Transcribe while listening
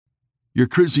You're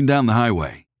cruising down the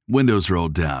highway, windows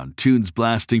rolled down, tunes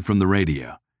blasting from the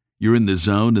radio. You're in the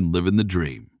zone and living the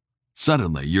dream.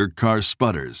 Suddenly, your car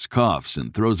sputters, coughs,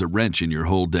 and throws a wrench in your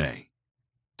whole day.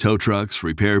 Tow trucks,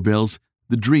 repair bills,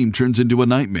 the dream turns into a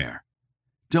nightmare.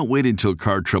 Don't wait until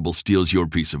car trouble steals your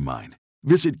peace of mind.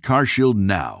 Visit CarShield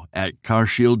now at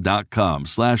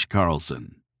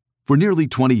carshield.com/Carlson. For nearly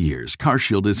 20 years,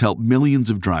 CarShield has helped millions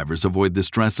of drivers avoid the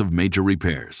stress of major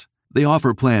repairs. They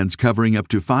offer plans covering up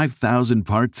to 5,000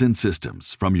 parts and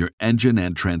systems, from your engine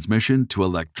and transmission to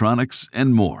electronics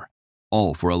and more,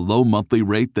 all for a low monthly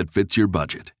rate that fits your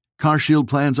budget. CarShield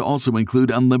plans also include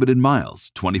unlimited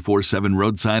miles, 24/7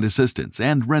 roadside assistance,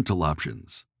 and rental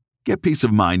options. Get peace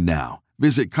of mind now.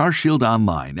 Visit CarShield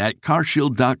online at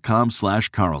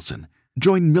carshield.com/Carlson.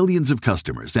 Join millions of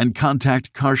customers and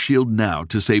contact CarShield now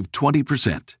to save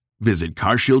 20%. Visit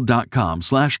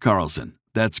carshield.com/Carlson.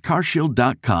 That's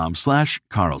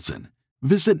carshield.com/Carlson.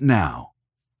 Visit now.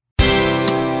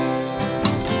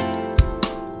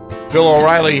 Bill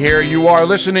O'Reilly here. You are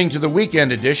listening to the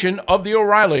weekend edition of the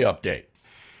O'Reilly Update.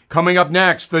 Coming up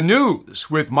next, the news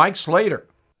with Mike Slater.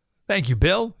 Thank you,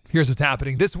 Bill. Here's what's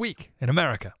happening this week in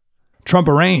America. Trump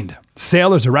arraigned,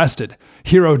 sailors arrested,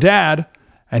 hero dad,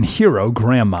 and hero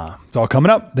grandma. It's all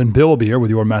coming up. Then Bill will be here with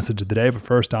your message of the day. But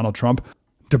first, Donald Trump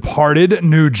departed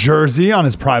New Jersey on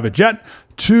his private jet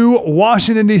to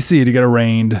Washington, D.C. to get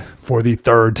arraigned for the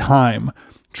third time.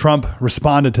 Trump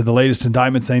responded to the latest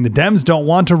indictment saying the Dems don't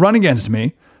want to run against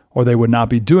me, or they would not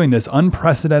be doing this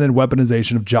unprecedented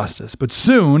weaponization of justice. But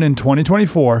soon, in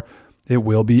 2024, it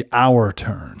will be our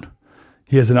turn.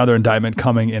 He has another indictment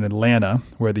coming in Atlanta,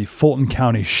 where the Fulton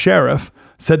County Sheriff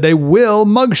said they will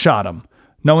mugshot him.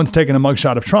 No one's taking a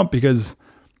mugshot of Trump because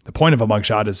the point of a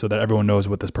mugshot is so that everyone knows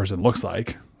what this person looks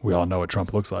like. We all know what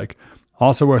Trump looks like.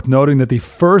 Also worth noting that the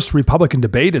first Republican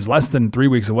debate is less than 3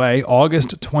 weeks away,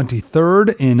 August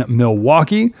 23rd in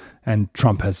Milwaukee, and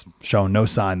Trump has shown no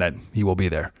sign that he will be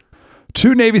there.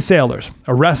 2 Navy sailors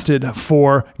arrested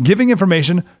for giving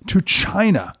information to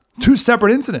China. 2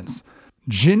 separate incidents.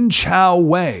 Jin Chao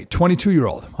Wei,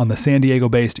 22-year-old, on the San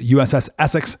Diego-based USS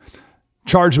Essex,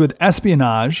 charged with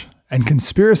espionage and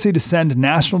conspiracy to send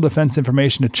national defense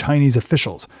information to Chinese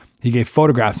officials. He gave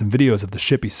photographs and videos of the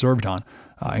ship he served on,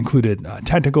 included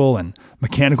technical and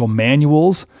mechanical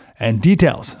manuals and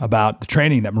details about the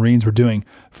training that Marines were doing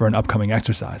for an upcoming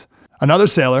exercise. Another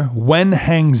sailor, Wen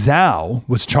Hang Zhao,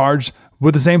 was charged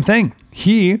with the same thing.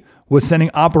 He was sending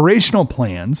operational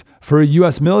plans for a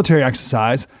U.S. military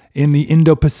exercise in the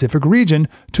Indo-Pacific region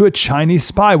to a Chinese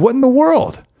spy. What in the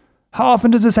world? How often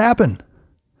does this happen?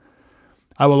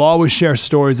 I will always share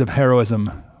stories of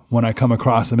heroism when I come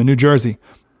across them. In New Jersey,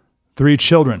 3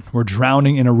 children were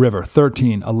drowning in a river,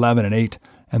 13, 11, and 8,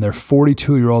 and their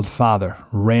 42-year-old father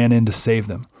ran in to save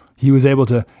them. He was able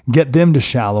to get them to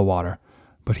shallow water,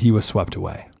 but he was swept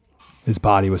away. His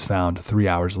body was found 3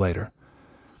 hours later.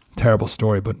 Terrible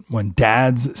story, but when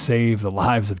dads save the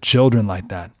lives of children like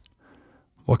that,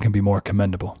 what can be more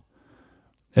commendable?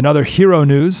 In other hero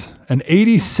news, an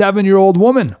 87-year-old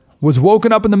woman was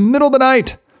woken up in the middle of the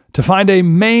night to find a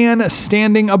man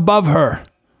standing above her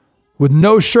with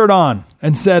no shirt on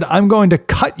and said, "I'm going to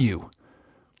cut you."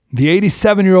 The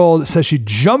 87-year-old says she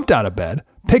jumped out of bed,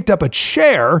 picked up a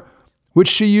chair, which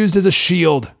she used as a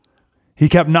shield. "He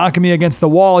kept knocking me against the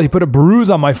wall. He put a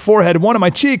bruise on my forehead and one on my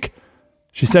cheek."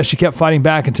 She says she kept fighting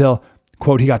back until,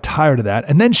 quote, he got tired of that.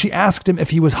 And then she asked him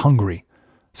if he was hungry.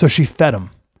 So she fed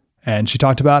him. And she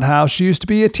talked about how she used to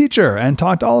be a teacher and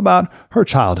talked all about her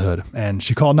childhood. And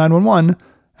she called 911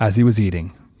 as he was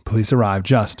eating. Police arrived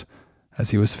just as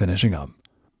he was finishing up.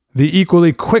 The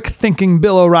equally quick-thinking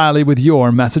Bill O'Reilly with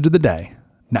your message of the day.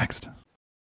 Next.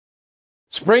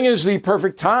 Spring is the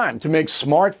perfect time to make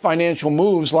smart financial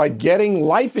moves like getting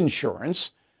life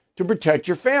insurance to protect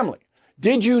your family.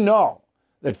 Did you know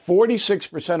that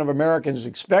 46% of Americans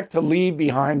expect to leave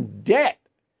behind debt?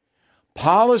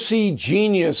 Policy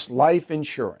Genius Life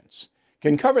Insurance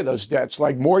can cover those debts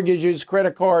like mortgages,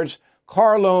 credit cards,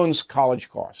 car loans, college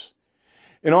costs.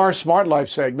 In our Smart Life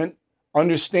segment,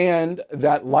 understand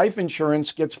that life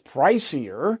insurance gets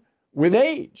pricier with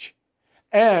age,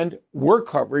 and work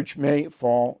coverage may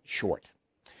fall short.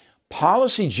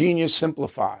 Policy Genius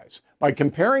simplifies by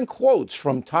comparing quotes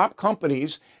from top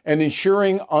companies and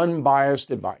ensuring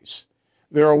unbiased advice.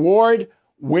 Their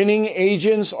award-winning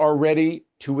agents are ready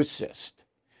to assist.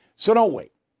 So don't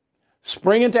wait.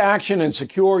 Spring into action and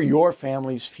secure your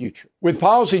family's future. With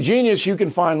Policy Genius, you can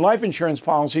find life insurance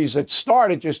policies that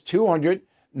start at just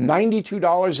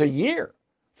 $292 a year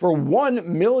for $1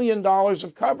 million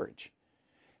of coverage.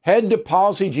 Head to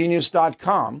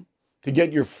policygenius.com to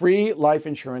get your free life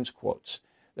insurance quotes.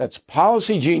 That's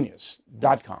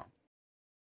policygenius.com.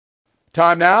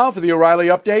 Time now for the O'Reilly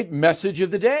Update message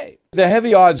of the day. The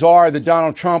heavy odds are that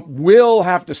Donald Trump will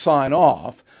have to sign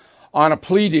off on a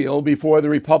plea deal before the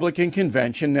Republican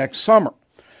convention next summer.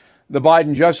 The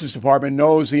Biden Justice Department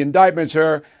knows the indictments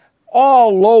are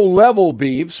all low-level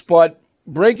beefs, but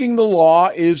breaking the law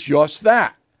is just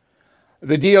that.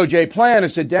 The DOJ plan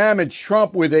is to damage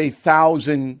Trump with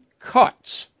 1,000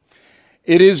 cuts.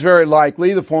 It is very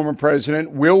likely the former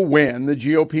president will win the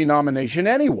GOP nomination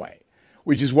anyway,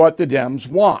 which is what the Dems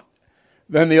want.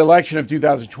 Then the election of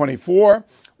 2024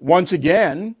 once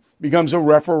again becomes a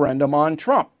referendum on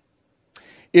Trump.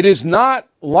 It is not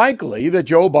likely that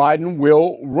Joe Biden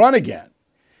will run again.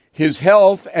 His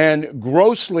health and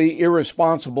grossly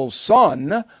irresponsible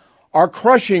son are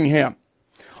crushing him.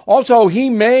 Also, he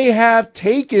may have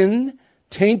taken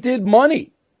tainted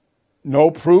money.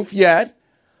 No proof yet.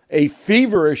 A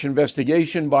feverish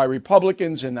investigation by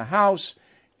Republicans in the House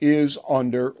is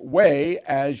underway,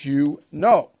 as you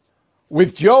know.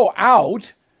 With Joe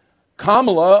out,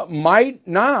 Kamala might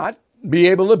not be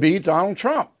able to beat Donald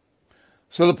Trump.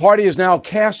 So the party is now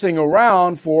casting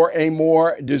around for a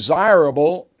more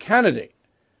desirable candidate.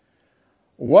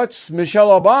 What's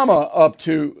Michelle Obama up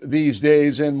to these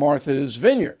days in Martha's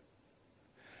Vineyard?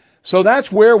 So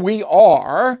that's where we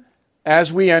are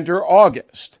as we enter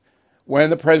August, when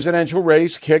the presidential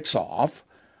race kicks off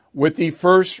with the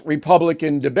first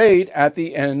Republican debate at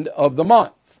the end of the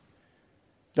month.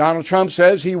 Donald Trump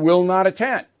says he will not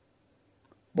attend,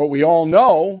 but we all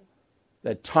know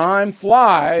that time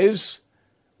flies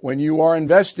when you are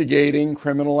investigating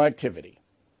criminal activity.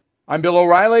 I'm Bill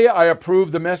O'Reilly. I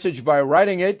approve the message by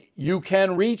writing it. You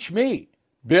can reach me,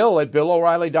 Bill at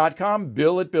BillO'Reilly.com,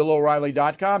 Bill at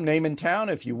BillO'Reilly.com, name and town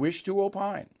if you wish to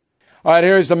opine. All right,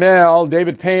 here's the mail.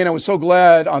 David Payne, I was so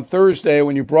glad on Thursday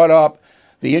when you brought up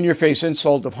the in-your-face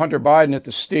insult of Hunter Biden at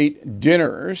the state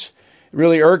dinners. It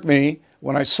really irked me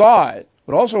when I saw it.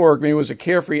 What also irked me was the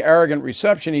carefree, arrogant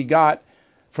reception he got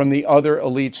from the other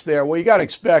elites there. Well, you got to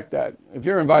expect that. If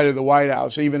you're invited to the White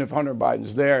House, even if Hunter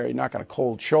Biden's there, you're not going to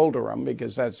cold shoulder him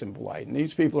because that's impolite. And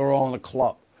these people are all in a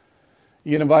club.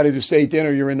 You get invited to state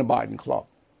dinner, you're in the Biden club,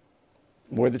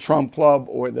 or the Trump club,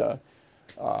 or the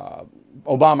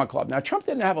Obama club. Now, Trump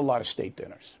didn't have a lot of state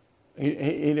dinners.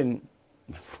 He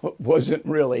wasn't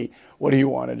really what he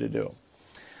wanted to do.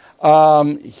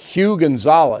 Hugh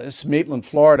Gonzalez, Maitland,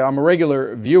 Florida. I'm a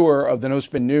regular viewer of the No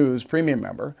Spin News premium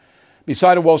member.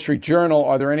 Beside the Wall Street Journal,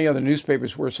 are there any other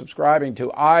newspapers we're subscribing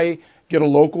to? I get a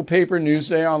local paper,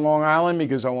 Newsday on Long Island,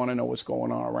 because I want to know what's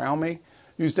going on around me.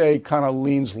 Newsday kind of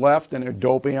leans left, and they're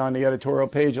doping on the editorial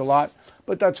page a lot,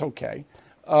 but that's okay.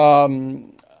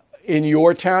 In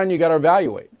your town, you got to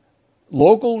evaluate.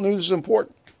 Local news is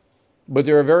important, but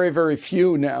there are very, very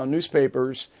few now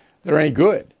newspapers that are any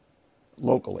good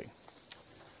locally.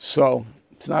 So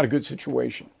it's not a good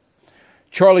situation.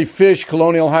 Charlie Fish,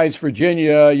 Colonial Heights,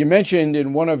 Virginia. You mentioned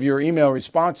in one of your email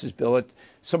responses, Bill, that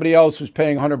somebody else was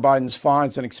paying Hunter Biden's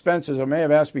fines and expenses. I may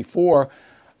have asked before,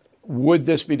 would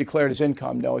this be declared as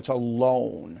income? No, it's a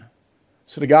loan.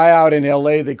 So the guy out in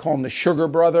L.A., they call him the Sugar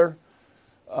Brother.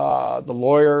 The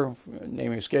lawyer,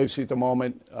 name escapes me at the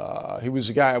moment, he was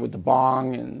the guy with the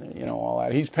bong and, all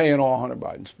that. He's paying all Hunter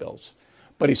Biden's bills.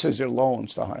 But he says they're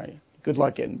loans to Hunter. Good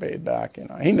luck getting paid back.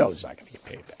 He knows he's not going to get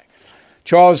paid back.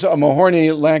 Charles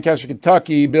Mahorny, Lancaster,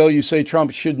 Kentucky. Bill, you say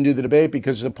Trump shouldn't do the debate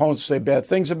because his opponents say bad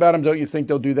things about him. Don't you think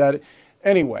they'll do that?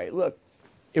 Anyway, look,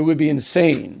 it would be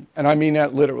insane, and I mean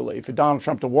that literally, for Donald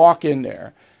Trump to walk in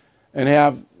there and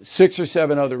have 6 or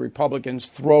 7 other Republicans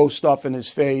throw stuff in his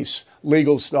face,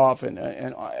 legal stuff, and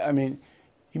I mean,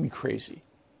 he'd be crazy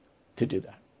to do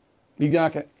that. He's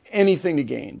not got anything to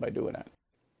gain by doing that.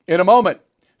 In a moment,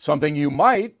 something you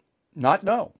might not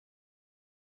know.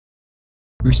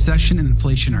 Recession and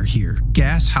inflation are here.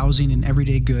 Gas, housing, and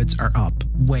everyday goods are up,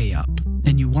 way up.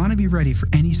 And you want to be ready for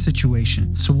any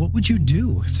situation. So what would you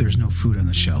do if there's no food on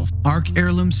the shelf? ARC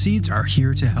Heirloom Seeds are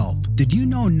here to help. Did you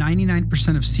know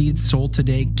 99% of seeds sold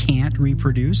today can't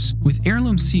reproduce? With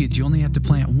Heirloom Seeds, you only have to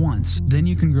plant once. Then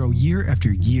you can grow year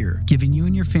after year, giving you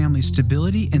and your family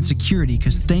stability and security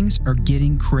because things are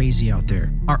getting crazy out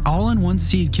there. Our all-in-one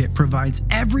seed kit provides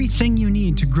everything you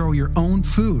need to grow your own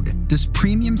food. This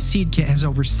premium seed kit has a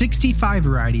over 65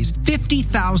 varieties,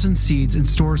 50,000 seeds in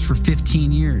stores for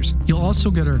 15 years. You'll also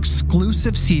get our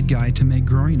exclusive seed guide to make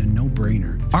growing a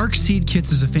no-brainer. ARC Seed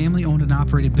Kits is a family-owned and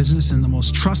operated business and the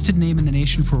most trusted name in the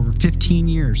nation for over 15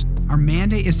 years. Our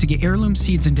mandate is to get heirloom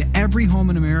seeds into every home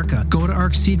in America. Go to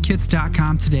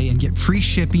arcseedkits.com today and get free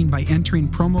shipping by entering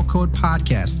promo code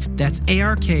podcast. That's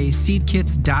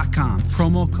ARKseedkits.com,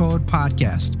 promo code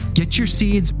podcast. Get your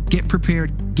seeds, get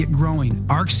prepared, get growing.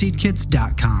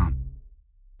 arcseedkits.com.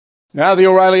 Now the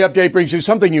O'Reilly Update brings you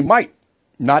something you might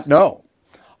not know.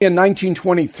 In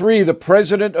 1923, the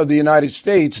President of the United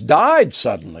States died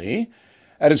suddenly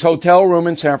at his hotel room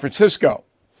in San Francisco.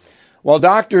 While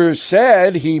doctors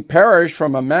said he perished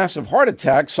from a massive heart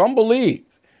attack, some believe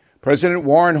President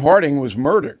Warren Harding was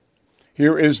murdered.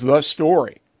 Here is the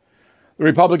story. The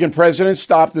Republican president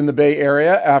stopped in the Bay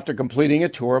Area after completing a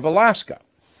tour of Alaska.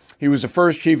 He was the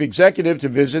first chief executive to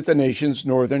visit the nation's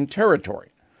northern territory.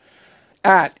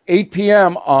 At 8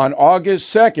 p.m. on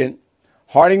August 2nd,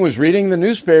 Harding was reading the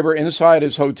newspaper inside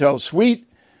his hotel suite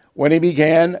when he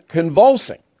began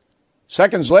convulsing.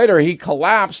 Seconds later, he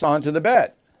collapsed onto the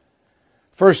bed.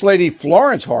 First Lady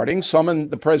Florence Harding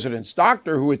summoned the president's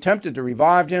doctor, who attempted to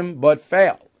revive him but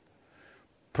failed.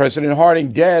 President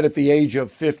Harding dead at the age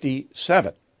of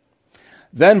 57.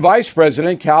 Then Vice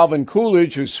President Calvin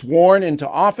Coolidge was sworn into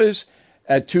office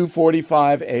at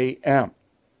 2:45 a.m.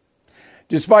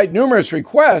 Despite numerous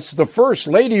requests, the First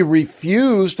Lady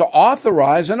refused to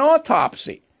authorize an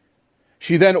autopsy.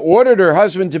 She then ordered her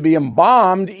husband to be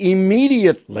embalmed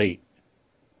immediately.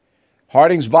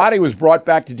 Harding's body was brought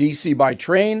back to D.C. by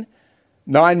train.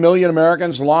 9 million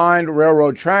Americans lined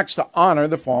railroad tracks to honor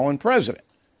the fallen president.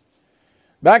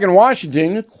 Back in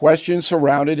Washington, questions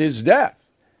surrounded his death.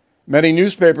 Many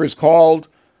newspapers called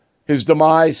his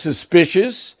demise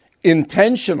suspicious,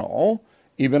 intentional,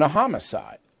 even a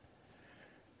homicide.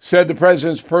 Said the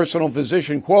president's personal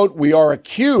physician, quote, "We are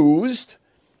accused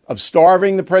of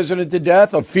starving the president to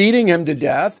death, of feeding him to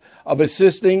death, of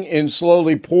assisting in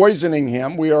slowly poisoning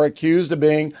him. We are accused of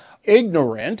being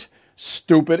ignorant,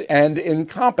 stupid, and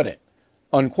incompetent,"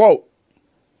 unquote.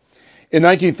 In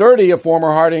 1930, a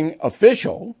former Harding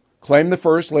official claimed the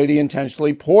First Lady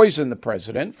intentionally poisoned the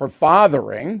president for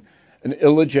fathering an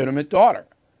illegitimate daughter.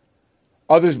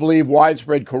 Others believe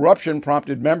widespread corruption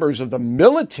prompted members of the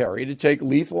military to take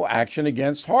lethal action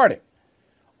against Harding.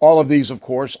 All of these, of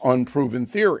course, unproven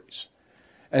theories.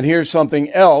 And here's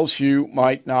something else you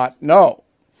might not know.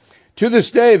 To this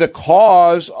day, the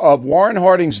cause of Warren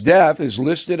Harding's death is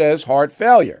listed as heart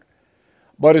failure,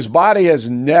 but his body has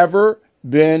never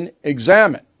been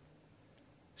examined.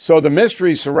 So the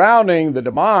mystery surrounding the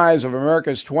demise of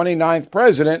America's 29th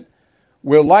president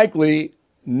will likely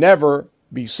never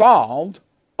be solved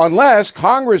unless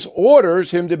Congress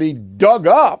orders him to be dug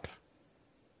up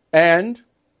and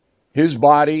his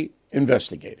body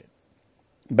investigated.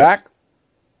 Back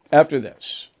after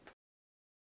this.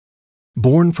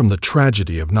 Born from the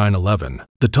tragedy of 9/11,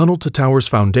 the Tunnel to Towers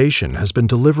Foundation has been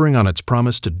delivering on its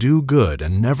promise to do good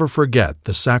and never forget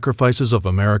the sacrifices of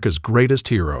America's greatest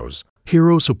heroes.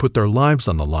 Heroes who put their lives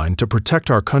on the line to protect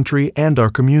our country and our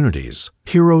communities.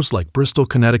 Heroes like Bristol,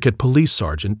 Connecticut Police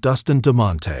Sergeant Dustin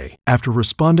DeMonte. After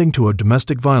responding to a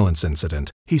domestic violence incident,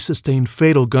 he sustained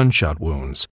fatal gunshot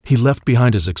wounds. He left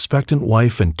behind his expectant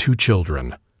wife and 2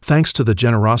 children. Thanks to the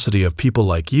generosity of people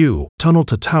like you, Tunnel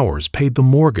to Towers paid the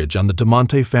mortgage on the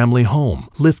DeMonte family home,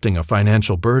 lifting a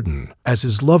financial burden. As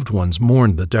his loved ones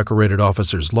mourned the decorated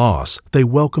officer's loss, they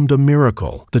welcomed a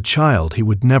miracle, the child he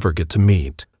would never get to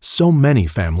meet. So many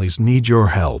families need your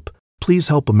help. Please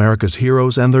help America's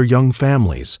heroes and their young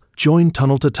families. Join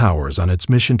Tunnel to Towers on its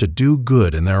mission to do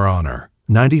good in their honor.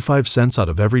 95 cents out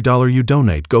of every dollar you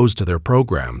donate goes to their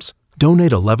programs.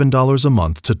 Donate $11 a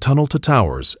month to Tunnel to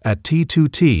Towers at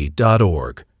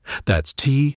T2T.org. That's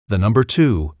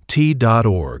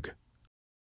T2T.org.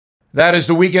 That is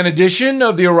the weekend edition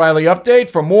of the O'Reilly Update.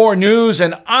 For more news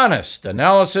and honest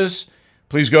analysis,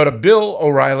 please go to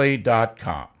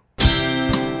BillO'Reilly.com.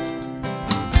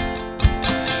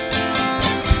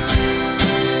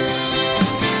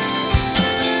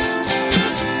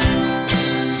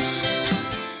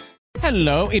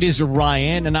 Hello, it is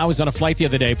Ryan, and I was on a flight the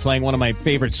other day playing one of my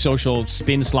favorite social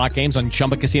spin slot games on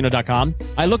ChumbaCasino.com.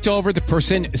 I looked over at the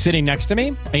person sitting next to me,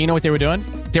 and you know what they were doing?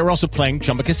 They were also playing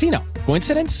Chumba Casino.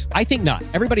 Coincidence? I think not.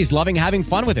 Everybody's loving having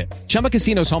fun with it. Chumba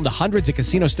Casino is home to hundreds of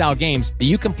casino-style games that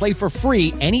you can play for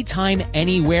free anytime,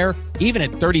 anywhere, even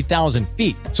at 30,000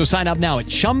 feet. So sign up now at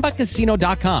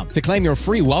ChumbaCasino.com to claim your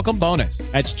free welcome bonus.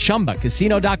 That's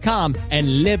ChumbaCasino.com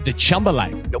and live the Chumba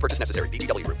life. No purchase necessary.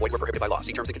 VGW. Void where prohibited by law.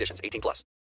 See terms and conditions. 18+.